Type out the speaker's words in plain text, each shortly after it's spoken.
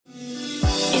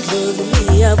Hello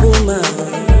everyone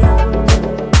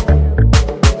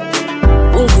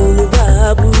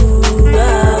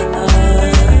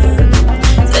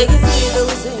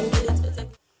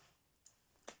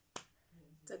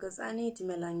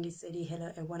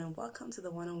and welcome to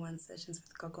the one-on-one sessions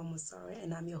with Gogo Musore,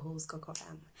 and I'm your host Gogo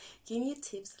M, giving you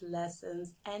tips,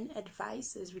 lessons and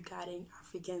advices regarding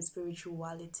African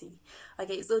spirituality.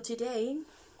 Okay, so today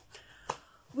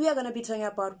we are going to be talking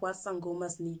about what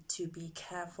Sangomas need to be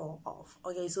careful of.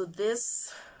 Okay, so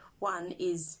this one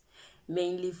is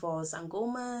mainly for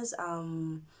Sangomas,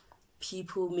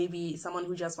 people, maybe someone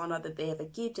who just found out that they have a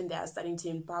gift and they are starting to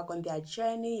embark on their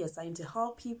journey. You're starting to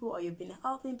help people, or you've been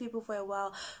helping people for a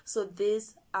while. So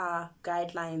these are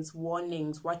guidelines,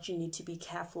 warnings, what you need to be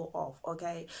careful of.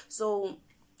 Okay, so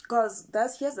because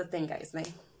here's the thing, guys,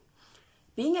 like,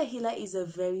 being a healer is a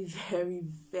very, very,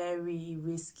 very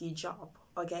risky job.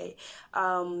 Okay,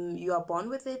 you are born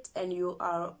with it and you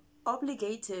are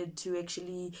obligated to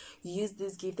actually use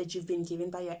this gift that you've been given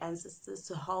by your ancestors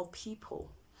to help people,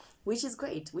 which is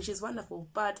great, which is wonderful.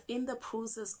 But in the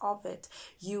process of it,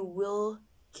 you will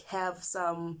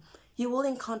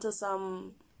encounter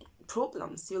some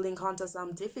problems, you'll encounter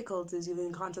some difficulties, you'll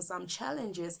encounter some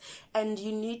challenges, and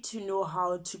you need to know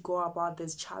how to go about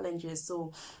these challenges.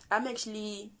 So I'm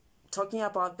actually talking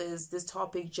about this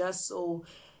topic just so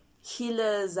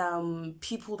healers,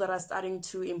 people that are starting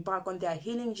to embark on their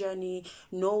healing journey,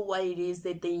 know what it is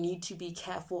that they need to be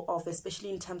careful of,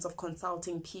 especially in terms of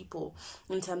consulting people,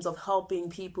 in terms of helping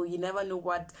people. You never know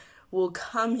what will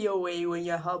come your way when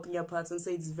you're helping a person. So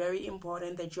it's very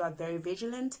important that you are very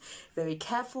vigilant, very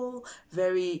careful,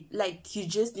 you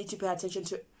just need to pay attention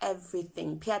to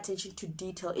everything. Pay attention to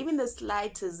detail, even the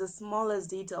slightest, the smallest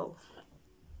detail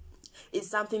is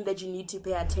something that you need to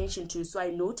pay attention to. So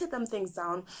I noted them things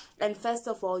down. And first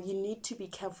of all, you need to be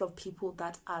careful of people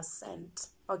that are sent.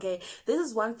 Okay, this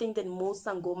is one thing that most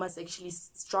Sangomas actually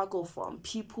struggle from,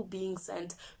 people being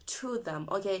sent to them.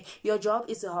 Okay, your job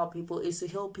is to help people, is to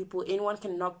heal people. Anyone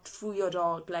can knock through your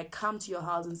door, like come to your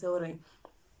house and say, "Oh,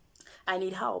 I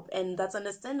need help," and that's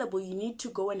understandable. You need to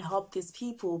go and help these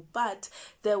people, but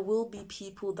there will be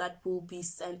people that will be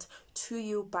sent to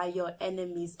you by your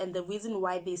enemies, and the reason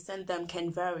why they send them can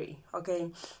vary.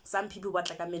 Okay, some people want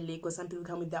like a meleko, some people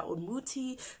come with their own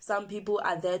muti, some people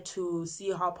are there to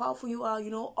see how powerful you are,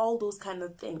 all those kind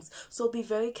of things. So be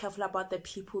very careful about the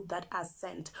people that are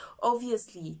sent.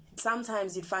 Obviously,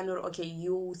 sometimes you find out, okay,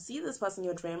 you see this person in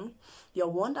your dream, you're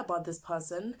warned about this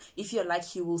person. If you're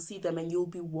like, you will see them and you'll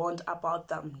be warned about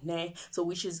them, ne? So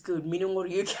which is good, meaning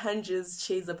you can't just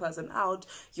chase the person out.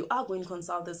 You are going to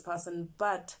consult this person,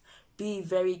 but be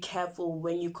very careful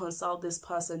when you consult this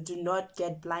person. Do not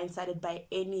get blindsided by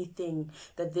anything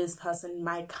that this person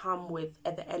might come with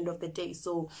at the end of the day.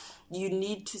 So you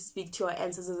need to speak to your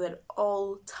ancestors at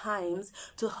all times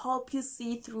to help you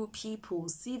see through people,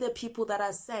 see the people that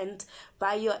are sent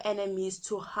by your enemies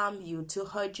to harm you, to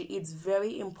hurt you. It's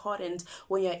very important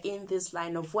when you're in this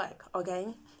line of work.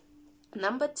 Okay,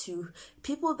 number 2,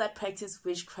 people that practice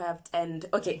witchcraft. And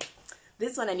okay,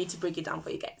 this one I need to break it down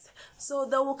for you guys. So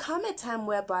there will come a time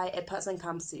whereby a person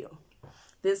comes to you.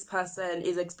 This person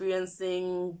is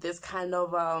experiencing this kind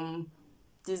of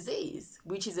disease,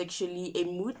 which is actually a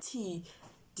muti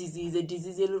disease,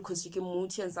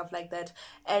 muti and stuff like that.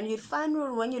 And you'd find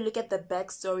when you look at the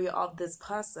backstory of this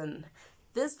person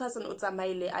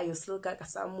utamaile ayosilka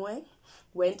somewhere,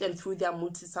 went and threw their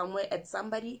muti somewhere at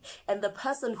somebody, and the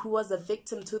person who was a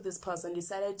victim to this person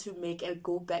decided to make a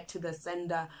go back to the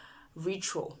sender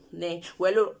ritual,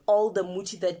 well, all the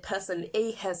muti that person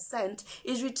A has sent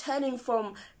is returning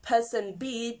from person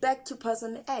B back to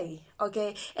person A.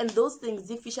 Okay, and those things,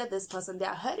 if you share this person, they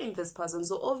are hurting this person.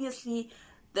 So obviously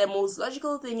the most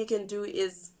logical thing you can do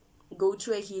is go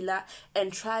to a healer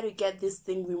and try to get this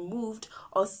thing removed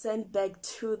or sent back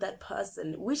to that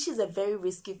person, which is a very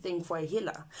risky thing for a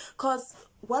healer. Because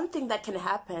one thing that can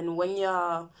happen when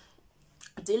you're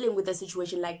dealing with a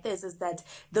situation like this is that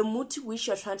the muti which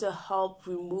you're trying to help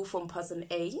remove from person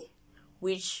A,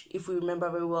 which, if we remember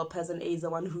very well, person A is the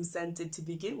one who sent it to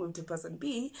begin with to person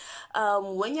B.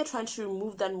 When you're trying to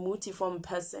remove that muti from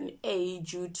person A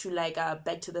due to like a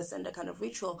back to the sender kind of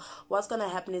ritual, what's going to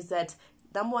happen is that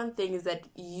number one thing is that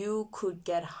you could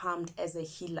get harmed as a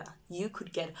healer. You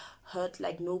could get hurt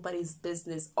like nobody's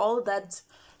business. All that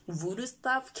voodoo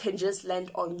stuff can just land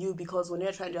on you, because when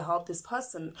you're trying to help this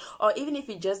person, or even if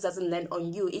it just doesn't land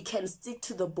on you, it can stick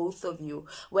to the both of you,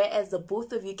 whereas the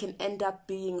both of you can end up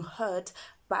being hurt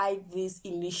by this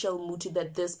initial muti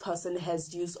that this person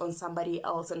has used on somebody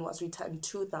else and was returned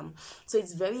to them. So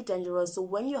it's very dangerous. So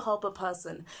when you help a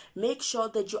person, make sure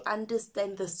that you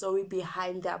understand the story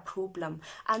behind their problem.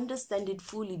 Understand it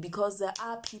fully, because there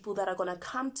are people that are going to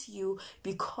come to you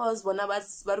because one of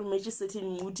us made a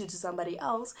certain muti to somebody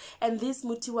else, and this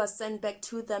muti was sent back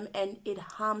to them and it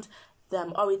harmed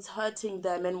them, or it's hurting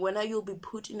them. And when you'll be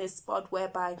put in a spot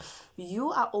whereby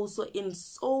you are also in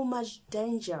so much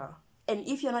danger, and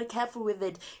if you're not careful with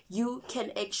it, you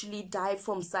can actually die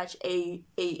from such a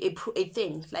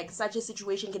thing. Like, such a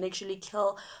situation can actually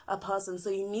kill a person. So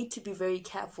you need to be very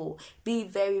careful. Be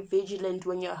very vigilant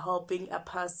when you're helping a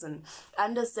person.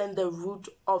 Understand the root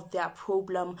of their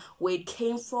problem, where it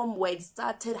came from, where it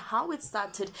started, how it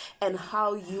started, and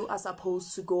how you are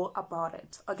supposed to go about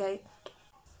it. Okay?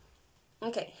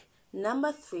 Okay.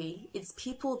 Number 3, it's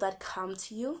people that come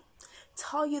to you,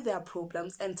 tell you their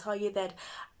problems, and tell you that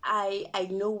I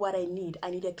know what I need. I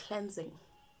need a cleansing,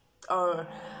 or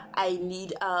I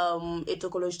need a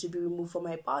tokology to be removed from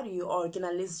my body, or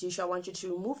I want you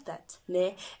to remove that.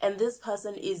 Ne? And this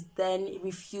person is then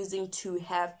refusing to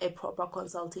have a proper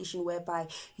consultation whereby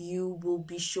you will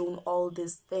be shown all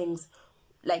these things,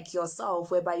 like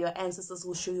yourself, whereby your ancestors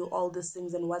will show you all these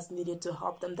things and what's needed to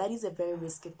help them. That is a very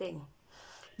risky thing,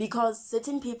 because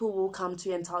certain people will come to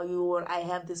you and tell you, well, I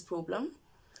have this problem,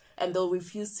 and they'll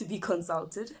refuse to be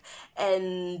consulted,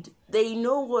 and they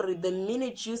know what the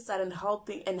minute you start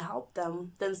helping and help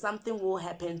them, then something will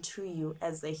happen to you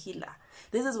as a healer.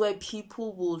 This is where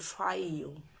people will try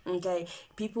you. Okay,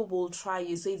 people will try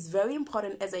you. So it's very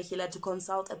important as a healer to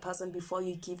consult a person before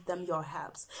you give them your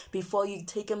herbs, before you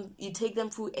take them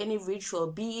through any ritual,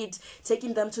 be it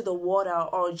taking them to the water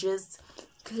or just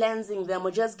cleansing them or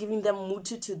just giving them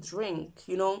muti to drink.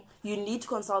 You need to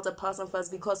consult a person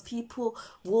first, because people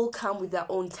will come with their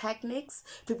own techniques.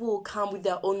 People will come with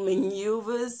their own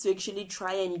maneuvers to actually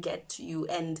try and get to you.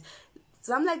 And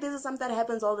something like this is something that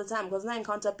happens all the time, because when I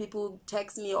encounter people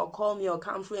text me or call me or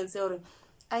come through and say, oh,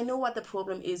 I know what the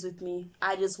problem is with me,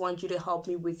 I just want you to help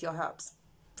me with your herbs.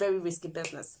 Very risky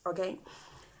business. Okay.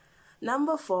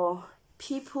 Number 4,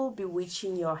 people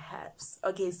bewitching your herbs.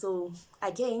 Okay, so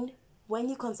again, when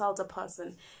you consult a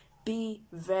person, be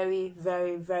very,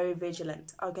 very, very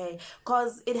vigilant, okay?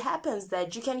 Because it happens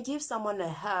that you can give someone a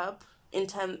herb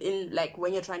like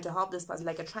when you're trying to help this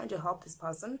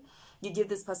person, you give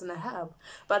this person a herb,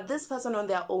 but this person on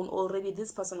their own already,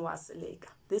 this person was sick.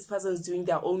 This person's doing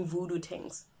their own voodoo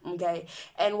things, okay?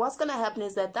 And what's gonna happen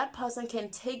is that person can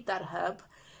take that herb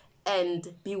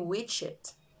and bewitch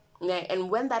it. Yeah, and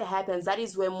when that happens, that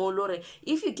is where Molore,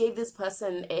 if you gave this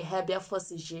person a herb for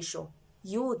suggestion,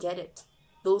 you will get it.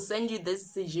 They'll send you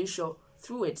this suggestion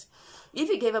through it. If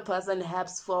you gave a person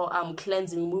herbs for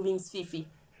cleansing, removing sfifi,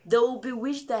 they will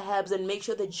bewitch the herbs and make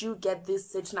sure that you get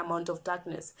this certain amount of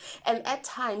darkness. And at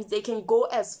times, they can go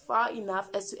as far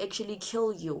enough as to actually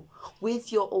kill you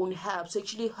with your own herbs, to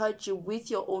actually hurt you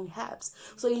with your own herbs.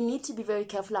 So you need to be very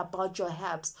careful about your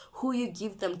herbs, who you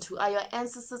give them to. Are your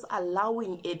ancestors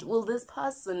allowing it? Will this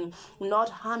person not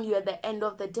harm you at the end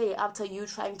of the day after you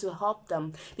trying to help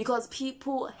them? Because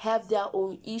people have their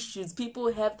own issues.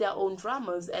 People have their own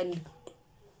dramas, and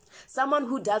someone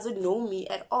who doesn't know me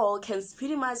at all can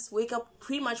pretty much wake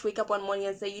up one morning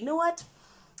and say, you know what,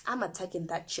 I'm attacking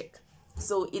that chick.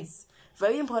 So it's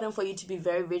very important for you to be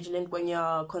very vigilant when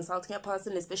you're consulting a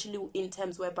person, especially in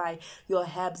terms whereby your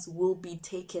herbs will be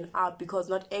taken out, because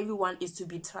not everyone is to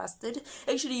be trusted.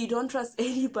 Actually, you don't trust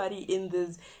anybody in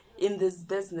this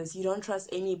business. You don't trust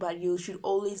anybody. You should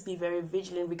always be very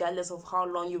vigilant, regardless of how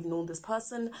long you've known this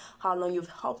person, how long you've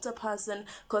helped a person,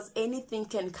 because anything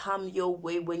can come your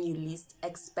way when you least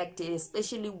expect it,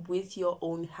 especially with your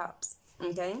own herbs.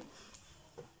 Okay.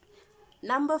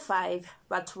 Number 5,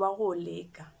 batho ba go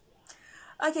leka.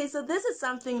 Okay, so this is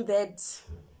something that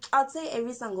I'd say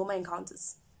every Sangoma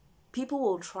encounters. People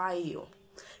will try you.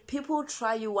 People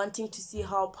try you wanting to see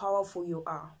how powerful you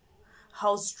are,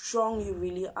 how strong you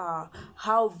really are,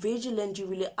 how vigilant you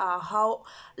really are, how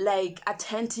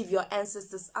attentive your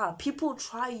ancestors are. People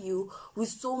try you with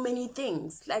so many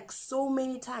things, so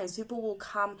many times. People will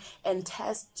come and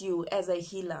test you as a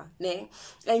healer, né?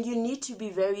 And you need to be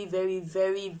very, very,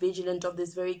 very vigilant of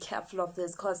this, very careful of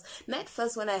this, because at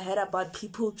first when I heard about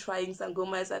people trying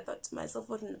Sangomas, I thought to myself,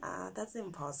 that's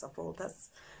impossible.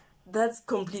 That's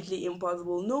completely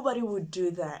impossible. Nobody would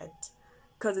do that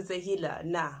because it's a healer.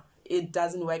 Nah. It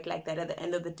doesn't work like that. At the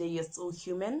end of the day, you're still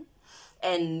human,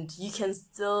 and you can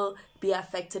still be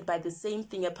affected by the same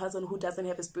thing a person who doesn't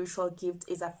have a spiritual gift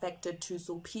is affected too.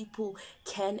 So people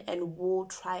can and will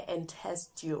try and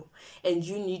test you, and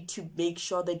you need to make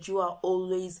sure that you are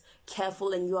always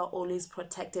careful and you are always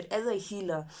protected. As a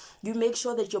healer, you make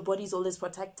sure that your body is always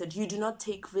protected. You do not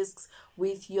take risks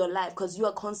with your life, because you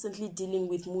are constantly dealing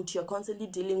with mood, you're constantly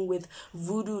dealing with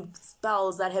voodoo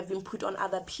spells that have been put on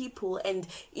other people, and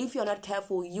if you're not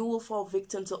careful, you will fall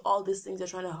victim to all these things you're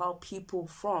trying to help people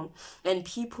from. And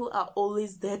people are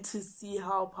always there to see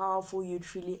how powerful you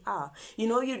truly are. You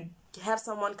know, you have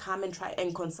someone come and try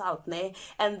and consult, né?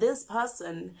 And this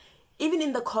person, even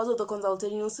in the course of the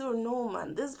consultation, you'll say, oh, no,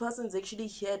 man, this person's actually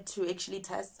here to actually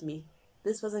test me.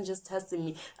 This person just testing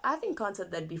me. I've encountered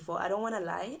that before. I don't want to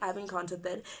lie. I've encountered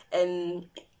that. And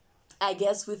I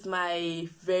guess with my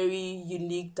very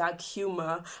unique dark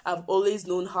humor, I've always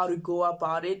known how to go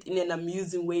about it in an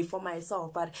amusing way for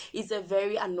myself. But it's a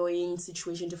very annoying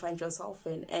situation to find yourself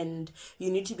in. And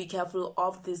you need to be careful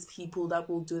of these people that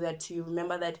will do that to you.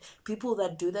 Remember that people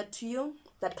that do that to you,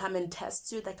 that come and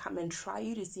test you, that come and try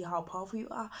you to see how powerful you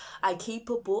are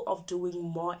capable of doing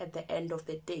more at the end of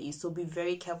the day. So be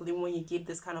very careful. Even when you give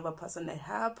this kind of a person a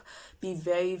help, be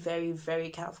very, very, very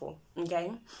careful.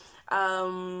 Okay.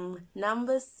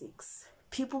 Number 6,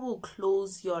 people will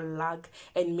close your luck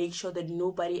and make sure that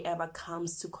nobody ever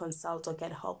comes to consult or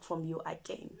get help from you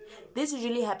again. This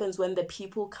usually happens when the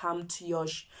people come to your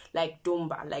like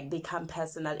Dumba, like they come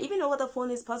personal. Even over the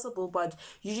phone is possible, but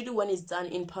usually when it's done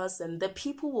in person, the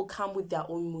people will come with their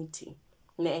own muti.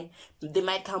 They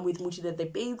might come with muti that they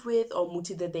bathe with, or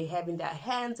muti that they have in their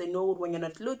hands. They know when you're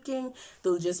not looking,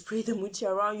 they'll just spray the muti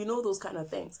around, you know, those kind of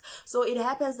things. So it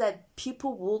happens that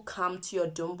people will come to your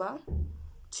Dumba,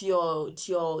 to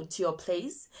your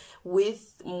place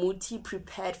with muti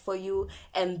prepared for you,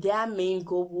 and their main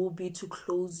goal will be to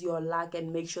close your luck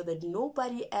and make sure that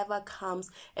nobody ever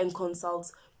comes and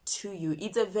consults to you.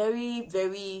 It's a very,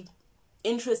 very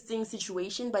interesting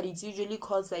situation, but it's usually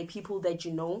caused by people that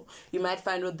you know. You might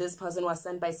find out this person was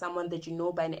sent by someone that you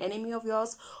know, by an enemy of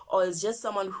yours, or it's just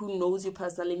someone who knows you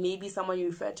personally, maybe someone you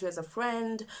refer to as a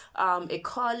friend, a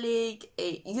colleague,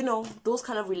 you know, those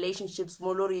kind of relationships.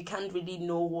 Molori, you can't really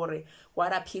know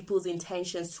what are people's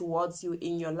intentions towards you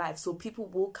in your life. So people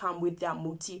will come with their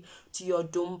muti to your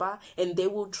Dumba, and they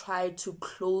will try to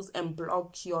close and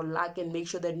block your luck and make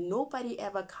sure that nobody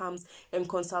ever comes and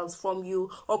consults from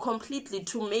you, or completely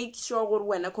to make sure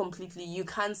when completely you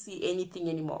can't see anything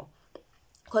anymore.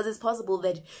 Because it's possible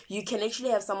that you can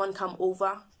actually have someone come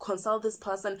over, consult this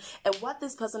person, and what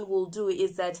this person will do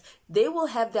is that they will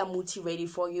have their muti ready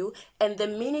for you, and the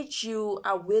minute you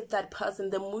are with that person,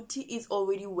 the muti is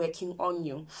already working on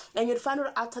you. And you'd find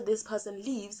out after this person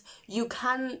leaves, you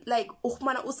can like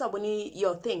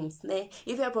your things.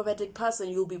 If you're a prophetic person,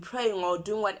 you'll be praying or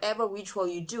doing whatever ritual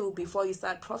you do before you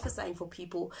start prophesying for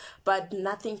people, but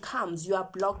nothing comes. You are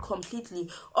blocked completely.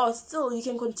 Or still, you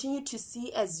can continue to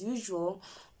see as usual,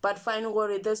 but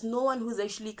finally, there's no one who's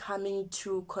actually coming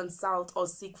to consult or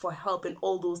seek for help in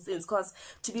all those things. Because,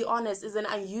 to be honest, it's an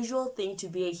unusual thing to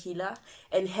be a healer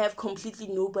and have completely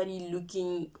nobody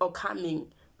looking or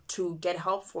coming to get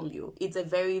help from you. It's a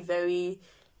very, very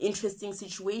interesting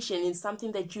situation. It's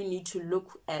something that you need to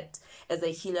look at as a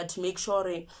healer to make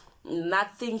sure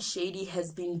nothing shady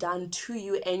has been done to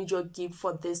you and your gift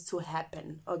for this to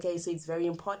happen. Okay, so it's very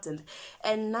important.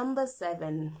 And number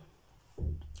 7,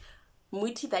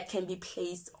 muti that can be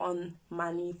placed on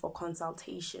money for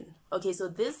consultation. Okay, so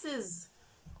this is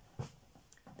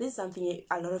something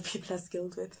a lot of people are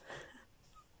skilled with.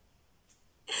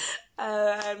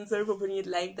 I'm sorry for putting it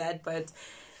like that, but it's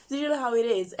usually how it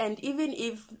is. And even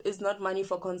if it's not money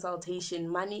for consultation,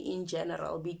 money in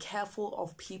general, be careful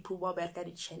of people who are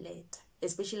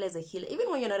especially as a healer.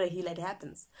 Even when you're not a healer, it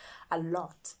happens a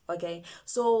lot. Okay,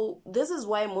 so this is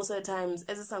why most of the times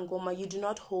as a sangoma, you do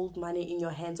not hold money in your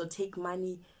hands or take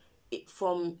money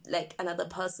from like another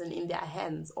person in their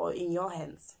hands or in your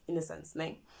hands, in a sense.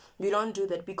 You don't do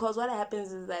that, because what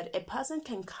happens is that a person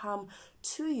can come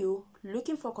to you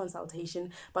looking for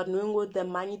consultation, but knowing what the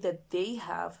money that they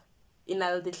have in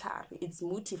it's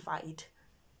mutified.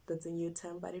 That's a new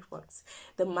term, but it works.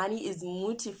 The money is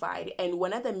mutified, and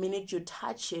when at the minute you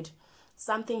touch it,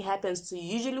 something happens to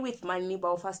you. Usually with money,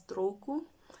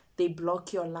 they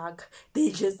block your luck.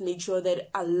 They just make sure that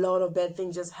a lot of bad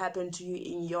things just happen to you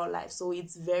in your life. So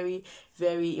it's very,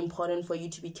 very important for you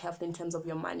to be careful in terms of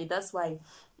your money. That's why,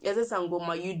 as a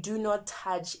sangoma, you do not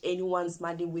touch anyone's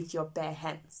money with your bare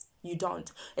hands. You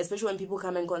don't. Especially when people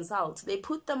come and consult. They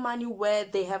put the money where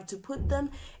they have to put them.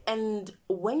 And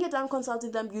when you're done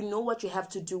consulting them, you know what you have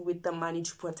to do with the money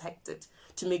to protect it.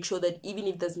 to make sure that even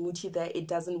if there's muti there, it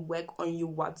doesn't work on you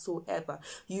whatsoever.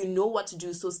 You know what to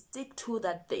do, so stick to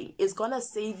that thing. It's gonna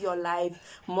save your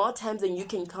life more times than you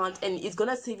can count, and it's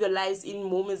gonna save your lives in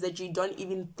moments that you don't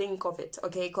even think of it,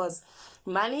 okay? Because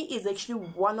money is actually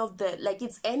one of the, like,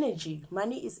 it's energy.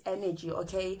 Money is energy,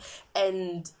 okay?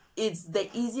 And it's the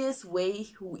easiest way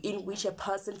in which a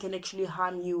person can actually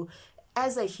harm you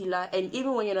as a healer. And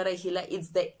even when you're not a healer, it's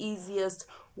the easiest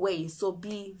way. So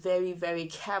be very, very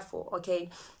careful, okay?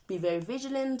 Be very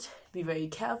vigilant, be very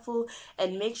careful,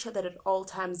 and make sure that at all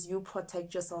times you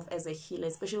protect yourself as a healer,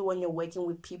 especially when you're working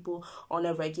with people on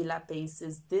a regular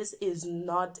basis. This is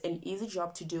not an easy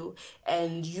job to do,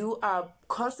 and you are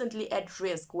constantly at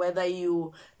risk, whether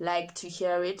you like to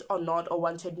hear it or not, or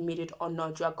want to admit it or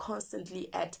not. You are constantly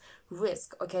at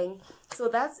risk, okay? So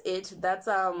that's it. That's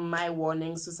my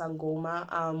warning,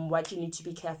 Susangoma. What you need to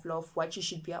be careful of, what you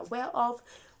should be aware of,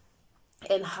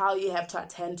 and how you have to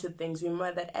attend to things.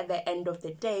 Remember that at the end of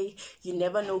the day, you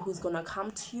never know who's going to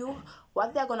come to you,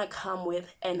 what they're going to come with,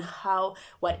 and how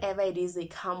whatever it is they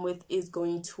come with is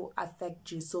going to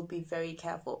affect you. So be very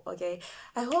careful, okay?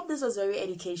 I hope this was very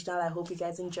educational. I hope you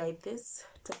guys enjoyed this.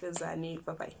 Takezani.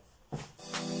 Bye-bye.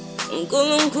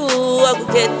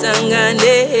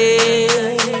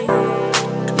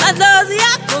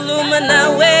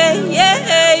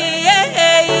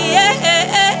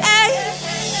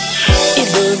 It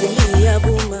doesn't